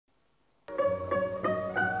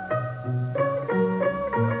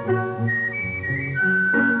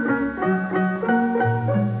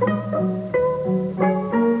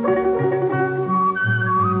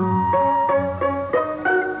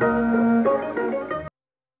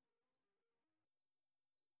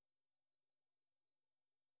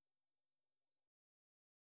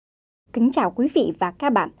Kính chào quý vị và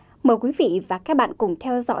các bạn. Mời quý vị và các bạn cùng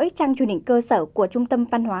theo dõi trang truyền hình cơ sở của Trung tâm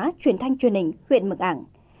Văn hóa Truyền thanh Truyền hình huyện Mường.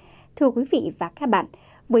 Thưa quý vị và các bạn,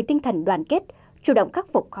 với tinh thần đoàn kết, chủ động khắc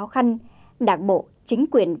phục khó khăn, Đảng bộ, chính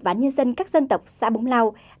quyền và nhân dân các dân tộc xã Búng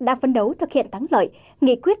Lao đã phấn đấu thực hiện thắng lợi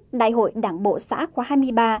nghị quyết Đại hội Đảng bộ xã khóa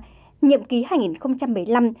 23, nhiệm kỳ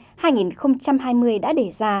 2015-2020 đã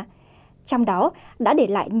đề ra. Trong đó đã để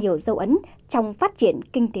lại nhiều dấu ấn trong phát triển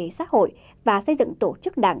kinh tế xã hội và xây dựng tổ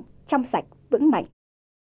chức đảng trong sạch, vững mạnh.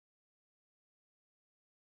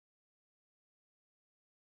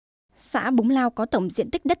 Xã Búng Lao có tổng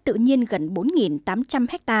diện tích đất tự nhiên gần 4.800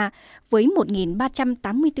 ha với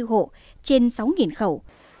 1.384 hộ trên 6.000 khẩu,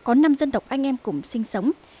 có 5 dân tộc anh em cùng sinh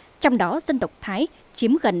sống, trong đó dân tộc Thái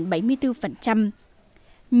chiếm gần 74%.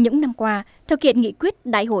 Những năm qua, thực hiện nghị quyết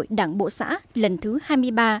Đại hội Đảng bộ xã lần thứ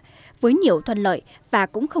 23 với nhiều thuận lợi và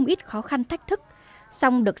cũng không ít khó khăn thách thức,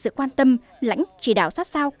 song được sự quan tâm, lãnh chỉ đạo sát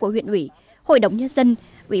sao của huyện ủy, Hội đồng Nhân dân,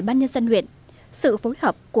 Ủy ban Nhân dân huyện, sự phối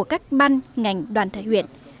hợp của các ban, ngành, đoàn thể huyện,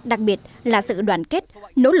 đặc biệt là sự đoàn kết,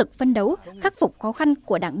 nỗ lực phấn đấu, khắc phục khó khăn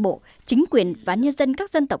của Đảng bộ, chính quyền và nhân dân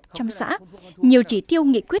các dân tộc trong xã. Nhiều chỉ tiêu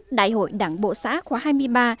nghị quyết Đại hội Đảng bộ xã khóa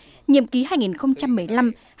 23, nhiệm kỳ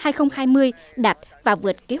 2015-2020 đạt và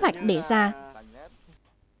vượt kế hoạch đề ra.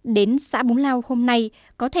 Đến xã Búng Lao hôm nay,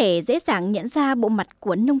 có thể dễ dàng nhận ra bộ mặt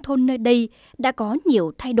của nông thôn nơi đây đã có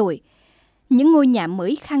nhiều thay đổi. Những ngôi nhà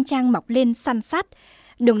mới khang trang mọc lên san sát,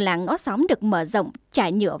 đường làng ngõ xóm được mở rộng,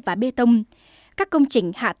 trải nhựa và bê tông. Các công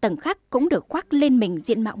trình hạ tầng khác cũng được khoác lên mình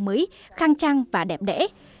diện mạo mới, khang trang và đẹp đẽ.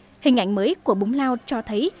 Hình ảnh mới của Búng Lao cho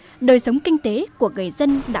thấy đời sống kinh tế của người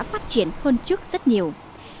dân đã phát triển hơn trước rất nhiều.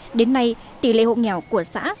 Đến nay, tỷ lệ hộ nghèo của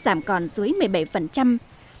xã giảm còn dưới 17%,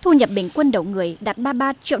 thu nhập bình quân đầu người đạt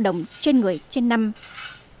 33 triệu đồng trên người trên năm.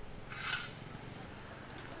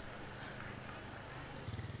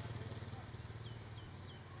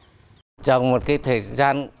 Trong một cái thời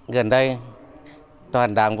gian gần đây,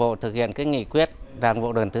 toàn Đảng bộ thực hiện cái nghị quyết Đảng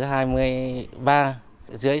bộ lần thứ 23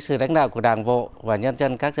 dưới sự lãnh đạo của Đảng bộ và nhân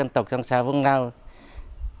dân các dân tộc trong xã Búng Lao.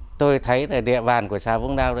 Tôi thấy là địa bàn của xã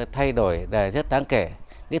Búng Lao đã thay đổi rất đáng kể.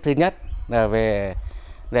 Cái thứ nhất là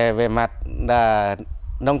về mặt là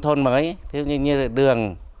nông thôn mới, thế như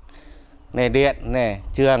đường này, điện này,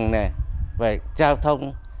 trường này, về giao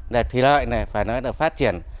thông, là thủy lợi này, phải nói là phát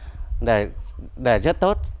triển để rất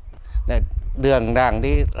tốt. Đường làng đi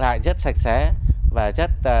lại rất sạch sẽ và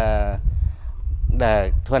rất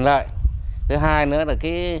thuận lợi. Thứ hai nữa là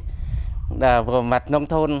về mặt nông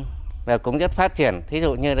thôn là cũng rất phát triển. Thí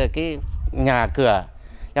dụ như là cái nhà cửa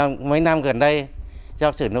trong mấy năm gần đây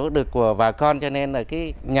do sự nỗ lực của bà con cho nên là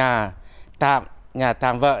cái nhà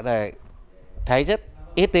tạm vợ là thấy rất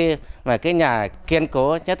ít đi, mà cái nhà kiên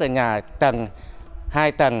cố, nhất là nhà tầng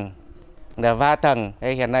 2 tầng là 3 tầng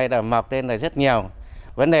thì hiện nay là mọc lên là rất nhiều.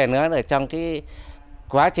 Vấn đề nữa là trong cái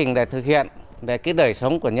quá trình để thực hiện để cái đời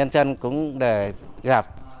sống của nhân dân cũng để gặp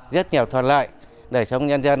rất nhiều thuận lợi, đời sống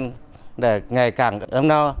nhân dân để ngày càng ấm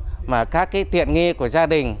no, mà các cái tiện nghi của gia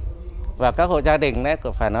đình và các hộ gia đình đấy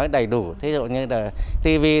cũng phải nói đầy đủ, thí dụ như là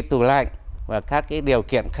tivi, tủ lạnh và các cái điều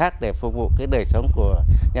kiện khác để phục vụ cái đời sống của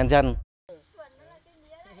nhân dân.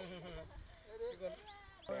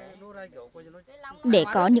 Để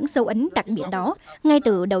có những dấu ấn đặc biệt đó, ngay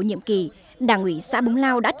từ đầu nhiệm kỳ, Đảng ủy xã Búng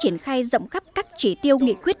Lao đã triển khai rộng khắp các chỉ tiêu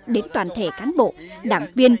nghị quyết đến toàn thể cán bộ, đảng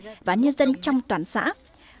viên và nhân dân trong toàn xã,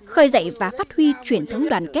 khơi dậy và phát huy truyền thống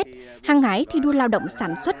đoàn kết, hăng hái thi đua lao động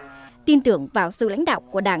sản xuất, tin tưởng vào sự lãnh đạo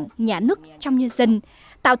của Đảng, Nhà nước trong nhân dân,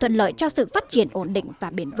 tạo thuận lợi cho sự phát triển ổn định và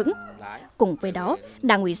bền vững. Cùng với đó,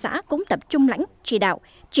 Đảng ủy xã cũng tập trung lãnh, chỉ đạo,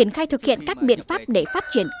 triển khai thực hiện các biện pháp để phát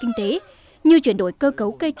triển kinh tế, như chuyển đổi cơ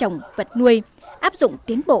cấu cây trồng, vật nuôi, áp dụng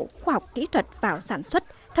tiến bộ khoa học kỹ thuật vào sản xuất,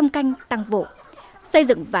 thâm canh tăng vụ, xây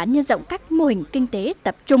dựng và nhân rộng các mô hình kinh tế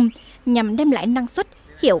tập trung nhằm đem lại năng suất,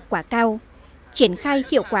 hiệu quả cao, triển khai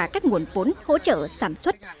hiệu quả các nguồn vốn hỗ trợ sản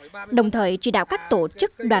xuất, đồng thời chỉ đạo các tổ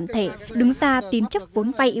chức đoàn thể đứng ra tín chấp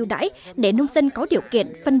vốn vay ưu đãi để nông dân có điều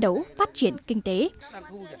kiện phân đấu phát triển kinh tế.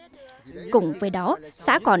 Cùng với đó,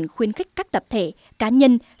 xã còn khuyến khích các tập thể, cá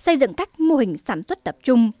nhân xây dựng các mô hình sản xuất tập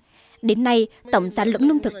trung. Đến nay, tổng sản lượng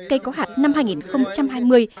lương thực cây có hạt năm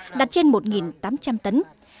 2020 đạt trên 1.800 tấn.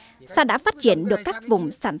 Xã đã phát triển được các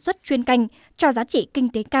vùng sản xuất chuyên canh cho giá trị kinh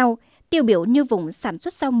tế cao, tiêu biểu như vùng sản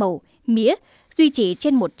xuất rau màu, mía, duy trì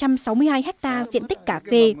trên 162 ha diện tích cà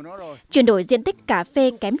phê, chuyển đổi diện tích cà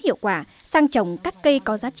phê kém hiệu quả sang trồng các cây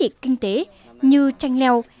có giá trị kinh tế như chanh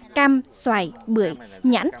leo, cam, xoài, bưởi,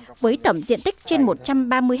 nhãn với tổng diện tích trên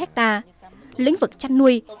 130 ha. Lĩnh vực chăn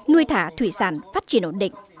nuôi, nuôi thả thủy sản phát triển ổn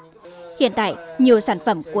định. Hiện tại, nhiều sản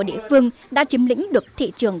phẩm của địa phương đã chiếm lĩnh được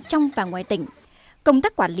thị trường trong và ngoài tỉnh. Công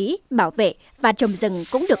tác quản lý, bảo vệ và trồng rừng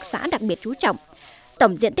cũng được xã đặc biệt chú trọng.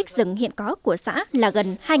 Tổng diện tích rừng hiện có của xã là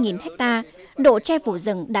gần 2.000 ha, độ che phủ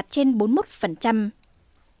rừng đạt trên 41%.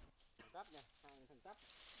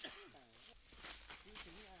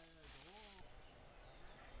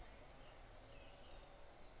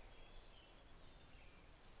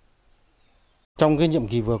 Trong cái nhiệm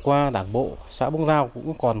kỳ vừa qua, Đảng bộ xã Búng Lao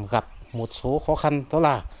cũng còn gặp một số khó khăn, đó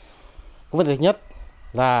là cái vấn đề thứ nhất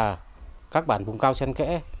là các bản vùng cao xen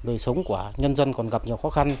kẽ, đời sống của nhân dân còn gặp nhiều khó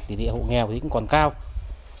khăn, tỷ lệ hộ nghèo thì cũng còn cao.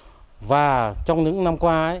 Và trong những năm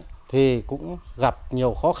qua ấy, thì cũng gặp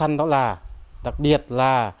nhiều khó khăn, đó là đặc biệt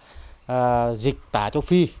là dịch tả châu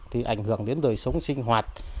Phi thì ảnh hưởng đến đời sống sinh hoạt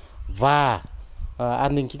và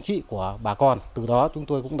an ninh chính trị của bà con. Từ đó chúng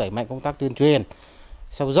tôi cũng đẩy mạnh công tác tuyên truyền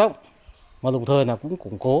sâu rộng, mà đồng thời là cũng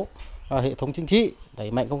củng cố hệ thống chính trị,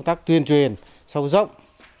 đẩy mạnh công tác tuyên truyền sâu rộng,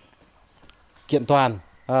 kiện toàn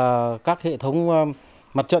các hệ thống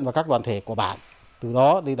mặt trận và các đoàn thể của bản. Từ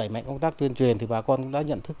đó đi đẩy mạnh công tác tuyên truyền thì bà con cũng đã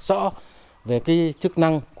nhận thức rõ về cái chức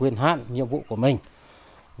năng, quyền hạn, nhiệm vụ của mình.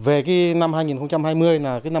 Về cái năm 2020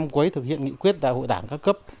 là cái năm cuối thực hiện nghị quyết đại hội đảng các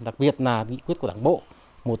cấp, đặc biệt là nghị quyết của Đảng bộ,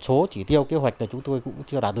 một số chỉ tiêu kế hoạch là chúng tôi cũng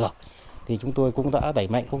chưa đạt được, thì chúng tôi cũng đã đẩy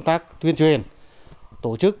mạnh công tác tuyên truyền,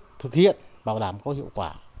 tổ chức thực hiện bảo đảm có hiệu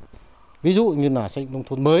quả. Ví dụ như là xây nông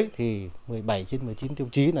thôn mới thì 17 trên 19 tiêu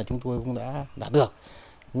chí là chúng tôi cũng đã đạt được.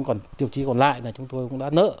 Những còn tiêu chí còn lại là chúng tôi cũng đã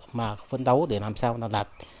nợ mà phấn đấu để làm sao là đạt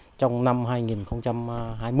trong năm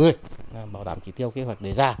 2020, bảo đảm chỉ tiêu kế hoạch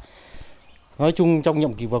đề ra. Nói chung trong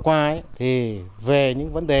nhiệm kỳ vừa qua ấy, thì về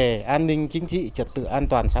những vấn đề an ninh chính trị, trật tự an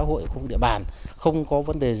toàn xã hội khu vực địa bàn không có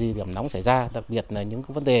vấn đề gì điểm nóng xảy ra, đặc biệt là những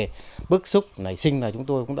cái vấn đề bức xúc nảy sinh là chúng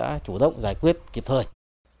tôi cũng đã chủ động giải quyết kịp thời.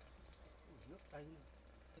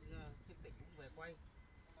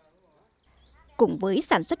 Cùng với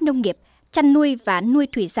sản xuất nông nghiệp, chăn nuôi và nuôi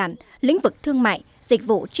thủy sản, lĩnh vực thương mại, dịch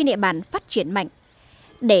vụ trên địa bàn phát triển mạnh.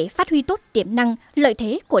 Để phát huy tốt tiềm năng, lợi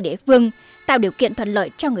thế của địa phương, tạo điều kiện thuận lợi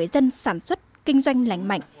cho người dân sản xuất, kinh doanh lành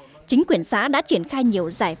mạnh, chính quyền xã đã triển khai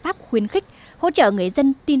nhiều giải pháp khuyến khích, hỗ trợ người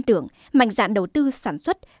dân tin tưởng, mạnh dạn đầu tư sản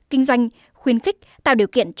xuất, kinh doanh, khuyến khích, tạo điều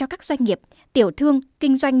kiện cho các doanh nghiệp, tiểu thương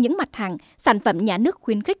kinh doanh những mặt hàng, sản phẩm nhà nước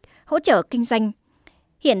khuyến khích, hỗ trợ kinh doanh.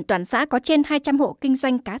 Hiện toàn xã có trên 200 hộ kinh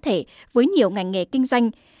doanh cá thể với nhiều ngành nghề kinh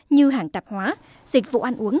doanh như hàng tạp hóa, dịch vụ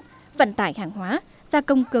ăn uống, vận tải hàng hóa, gia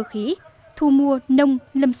công cơ khí, thu mua nông,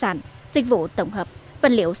 lâm sản, dịch vụ tổng hợp,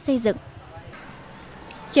 vật liệu xây dựng.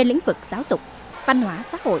 Trên lĩnh vực giáo dục, văn hóa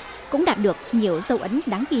xã hội cũng đạt được nhiều dấu ấn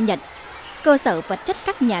đáng ghi nhận. Cơ sở vật chất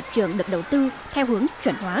các nhà trường được đầu tư theo hướng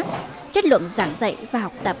chuẩn hóa, chất lượng giảng dạy và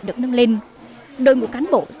học tập được nâng lên. Đội ngũ cán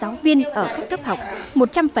bộ, giáo viên ở các cấp học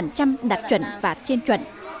 100% đạt chuẩn và trên chuẩn.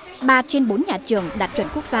 3 trên 4 nhà trường đạt chuẩn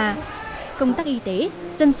quốc gia. Công tác y tế,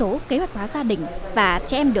 dân số, kế hoạch hóa gia đình và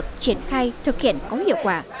trẻ em được triển khai thực hiện có hiệu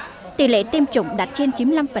quả. Tỷ lệ tiêm chủng đạt trên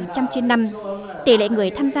 95% trên năm. Tỷ lệ người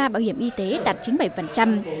tham gia bảo hiểm y tế đạt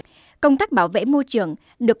 97%. Công tác bảo vệ môi trường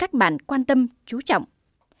được các bản quan tâm, chú trọng.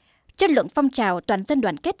 Chất lượng phong trào toàn dân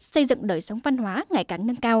đoàn kết xây dựng đời sống văn hóa ngày càng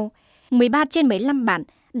nâng cao. 13 trên 15 bản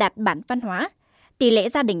đạt bản văn hóa. Tỷ lệ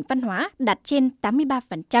gia đình văn hóa đạt trên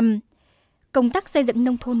 83%. Công tác xây dựng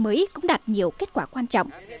nông thôn mới cũng đạt nhiều kết quả quan trọng.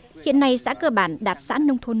 Hiện nay xã cơ bản đạt xã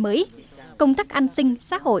nông thôn mới. Công tác an sinh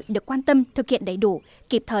xã hội được quan tâm thực hiện đầy đủ,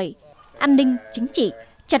 kịp thời. An ninh, chính trị,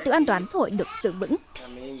 trật tự an toàn xã hội được giữ vững.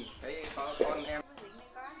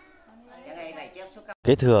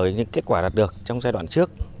 Kế thừa những kết quả đạt được trong giai đoạn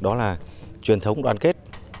trước, đó là truyền thống đoàn kết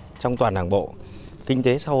trong toàn Đảng bộ, kinh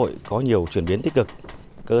tế xã hội có nhiều chuyển biến tích cực,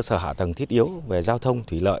 cơ sở hạ tầng thiết yếu về giao thông,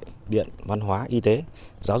 thủy lợi, điện, văn hóa, y tế,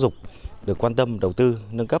 giáo dục được quan tâm đầu tư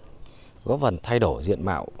nâng cấp, góp phần thay đổi diện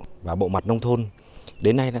mạo và bộ mặt nông thôn.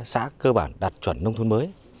 Đến nay xã cơ bản đạt chuẩn nông thôn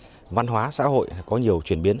mới. Văn hóa xã hội có nhiều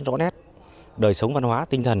chuyển biến rõ nét. Đời sống văn hóa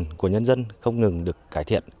tinh thần của nhân dân không ngừng được cải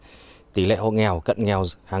thiện. Tỷ lệ hộ nghèo, cận nghèo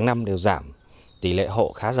hàng năm đều giảm. Tỷ lệ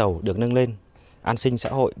hộ khá giàu được nâng lên. An sinh xã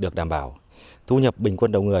hội được đảm bảo. Thu nhập bình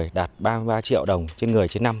quân đầu người đạt 33 triệu đồng trên người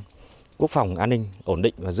trên năm. Quốc phòng an ninh ổn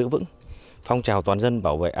định và giữ vững. Phong trào toàn dân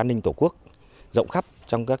bảo vệ an ninh Tổ quốc rộng khắp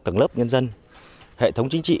trong các tầng lớp nhân dân. Hệ thống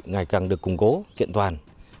chính trị ngày càng được củng cố, kiện toàn.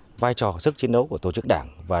 Vai trò sức chiến đấu của tổ chức đảng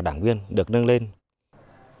và đảng viên được nâng lên.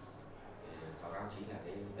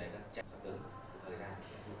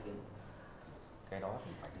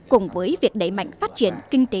 Cùng với việc đẩy mạnh phát triển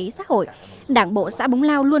kinh tế xã hội, Đảng bộ xã Búng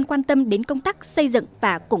Lao luôn quan tâm đến công tác xây dựng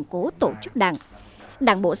và củng cố tổ chức Đảng.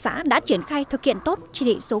 Đảng bộ xã đã triển khai thực hiện tốt chỉ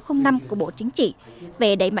thị số 05 của Bộ Chính trị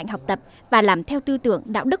về đẩy mạnh học tập và làm theo tư tưởng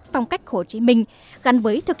đạo đức phong cách Hồ Chí Minh, gắn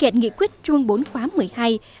với thực hiện nghị quyết Trung ương 4 khóa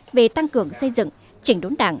 12 về tăng cường xây dựng, chỉnh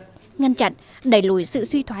đốn Đảng, ngăn chặn, đẩy lùi sự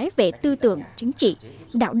suy thoái về tư tưởng chính trị,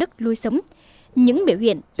 đạo đức lối sống, những biểu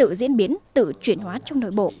hiện tự diễn biến, tự chuyển hóa trong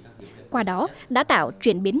nội bộ. Qua đó đã tạo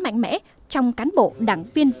chuyển biến mạnh mẽ trong cán bộ, đảng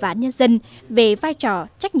viên và nhân dân về vai trò,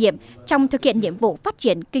 trách nhiệm trong thực hiện nhiệm vụ phát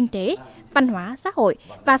triển kinh tế, văn hóa, xã hội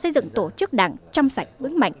và xây dựng tổ chức đảng trong sạch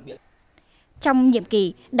vững mạnh. Trong nhiệm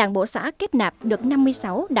kỳ, Đảng bộ xã kết nạp được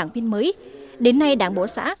 56 đảng viên mới. Đến nay, Đảng bộ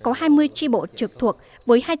xã có 20 chi bộ trực thuộc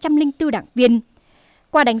với 204 đảng viên.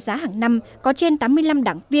 Qua đánh giá hàng năm, có trên 85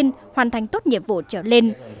 đảng viên hoàn thành tốt nhiệm vụ trở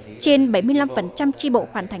lên, trên 75% chi bộ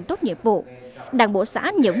hoàn thành tốt nhiệm vụ. Đảng bộ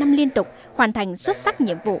xã nhiều năm liên tục hoàn thành xuất sắc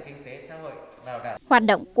nhiệm vụ. Hoạt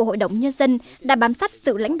động của Hội đồng Nhân dân đã bám sát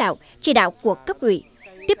sự lãnh đạo, chỉ đạo của cấp ủy,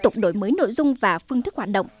 tiếp tục đổi mới nội dung và phương thức hoạt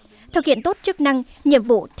động, thực hiện tốt chức năng, nhiệm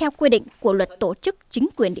vụ theo quy định của Luật Tổ chức Chính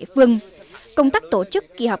quyền địa phương. Công tác tổ chức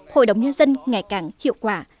kỳ họp Hội đồng Nhân dân ngày càng hiệu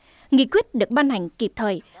quả. Nghị quyết được ban hành kịp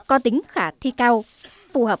thời, có tính khả thi cao,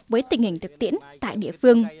 phù hợp với tình hình thực tiễn tại địa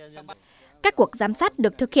phương. Các cuộc giám sát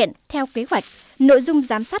được thực hiện theo kế hoạch, nội dung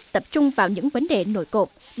giám sát tập trung vào những vấn đề nổi cộm,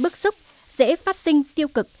 bức xúc, dễ phát sinh tiêu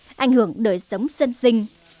cực, ảnh hưởng đời sống dân sinh.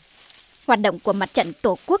 Hoạt động của Mặt trận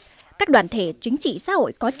Tổ quốc, các đoàn thể chính trị xã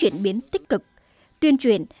hội có chuyển biến tích cực, tuyên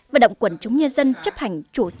truyền, vận động quần chúng nhân dân chấp hành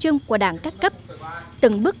chủ trương của Đảng các cấp,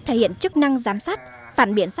 từng bước thể hiện chức năng giám sát,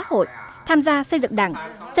 phản biện xã hội, tham gia xây dựng Đảng,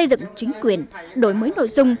 xây dựng chính quyền, đổi mới nội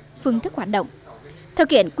dung, phương thức hoạt động. Thực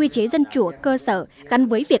hiện quy chế dân chủ ở cơ sở gắn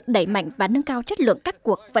với việc đẩy mạnh và nâng cao chất lượng các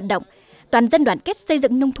cuộc vận động, toàn dân đoàn kết xây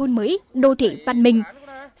dựng nông thôn mới, đô thị văn minh,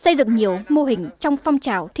 xây dựng nhiều mô hình trong phong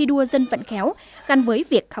trào thi đua dân vận khéo gắn với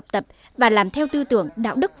việc học tập và làm theo tư tưởng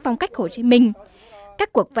đạo đức phong cách Hồ Chí Minh.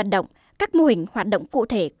 Các cuộc vận động, các mô hình hoạt động cụ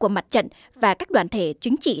thể của mặt trận và các đoàn thể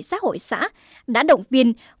chính trị xã hội xã đã động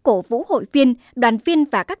viên, cổ vũ hội viên, đoàn viên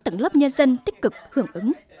và các tầng lớp nhân dân tích cực hưởng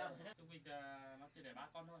ứng.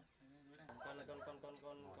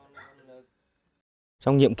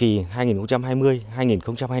 Trong nhiệm kỳ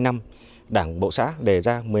 2020-2025, Đảng bộ xã đề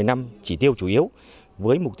ra 10 năm chỉ tiêu chủ yếu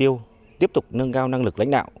với mục tiêu tiếp tục nâng cao năng lực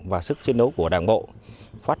lãnh đạo và sức chiến đấu của Đảng bộ,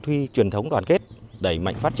 phát huy truyền thống đoàn kết, đẩy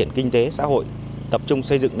mạnh phát triển kinh tế xã hội, tập trung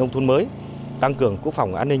xây dựng nông thôn mới, tăng cường quốc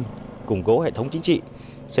phòng an ninh, củng cố hệ thống chính trị,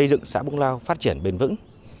 xây dựng xã Bung Lao phát triển bền vững.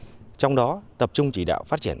 Trong đó tập trung chỉ đạo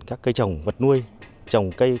phát triển các cây trồng, vật nuôi,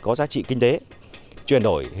 trồng cây có giá trị kinh tế, chuyển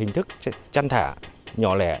đổi hình thức chăn thả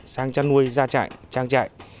nhỏ lẻ sang chăn nuôi gia trại, trang trại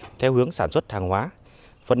theo hướng sản xuất hàng hóa,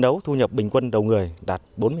 phấn đấu thu nhập bình quân đầu người đạt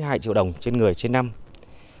 42 triệu đồng trên người trên năm,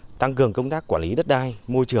 tăng cường công tác quản lý đất đai,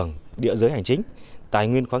 môi trường, địa giới hành chính, tài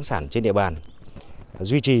nguyên khoáng sản trên địa bàn,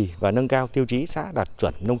 duy trì và nâng cao tiêu chí xã đạt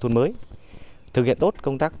chuẩn nông thôn mới, thực hiện tốt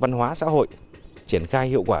công tác văn hóa xã hội, triển khai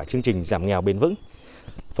hiệu quả chương trình giảm nghèo bền vững,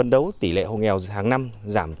 phấn đấu tỷ lệ hộ nghèo hàng năm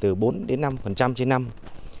giảm từ 4 đến 5% trên năm,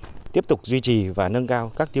 tiếp tục duy trì và nâng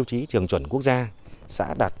cao các tiêu chí trường chuẩn quốc gia,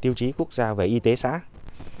 xã đạt tiêu chí quốc gia về y tế xã,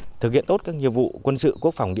 thực hiện tốt các nhiệm vụ quân sự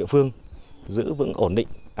quốc phòng địa phương, giữ vững ổn định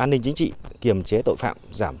an ninh chính trị, kiềm chế tội phạm,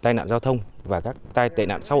 giảm tai nạn giao thông và các tệ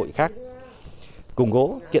nạn xã hội khác, củng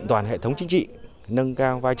cố kiện toàn hệ thống chính trị, nâng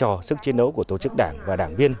cao vai trò sức chiến đấu của tổ chức đảng và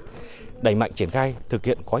đảng viên, đẩy mạnh triển khai thực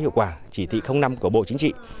hiện có hiệu quả chỉ thị 05 của Bộ Chính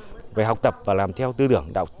trị về học tập và làm theo tư tưởng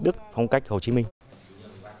đạo đức phong cách Hồ Chí Minh.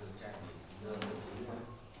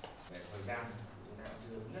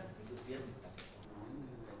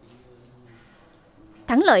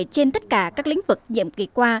 Thắng lợi trên tất cả các lĩnh vực nhiệm kỳ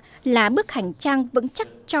qua là bước hành trang vững chắc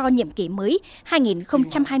cho nhiệm kỳ mới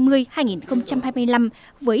 2020-2025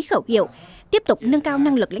 với khẩu hiệu tiếp tục nâng cao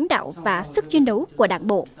năng lực lãnh đạo và sức chiến đấu của Đảng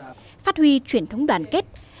bộ, phát huy truyền thống đoàn kết,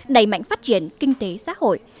 đẩy mạnh phát triển kinh tế xã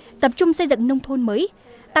hội, tập trung xây dựng nông thôn mới,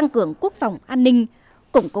 tăng cường quốc phòng an ninh,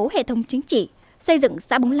 củng cố hệ thống chính trị, xây dựng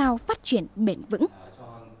xã Búng Lao phát triển bền vững.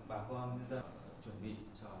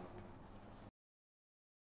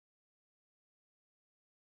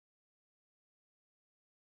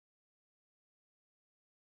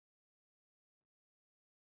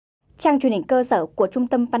 Trang truyền hình cơ sở của Trung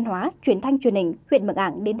tâm Văn hóa Truyền thanh Truyền hình huyện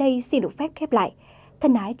Mường đến đây xin được phép khép lại.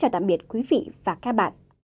 Thân ái chào tạm biệt quý vị và các bạn.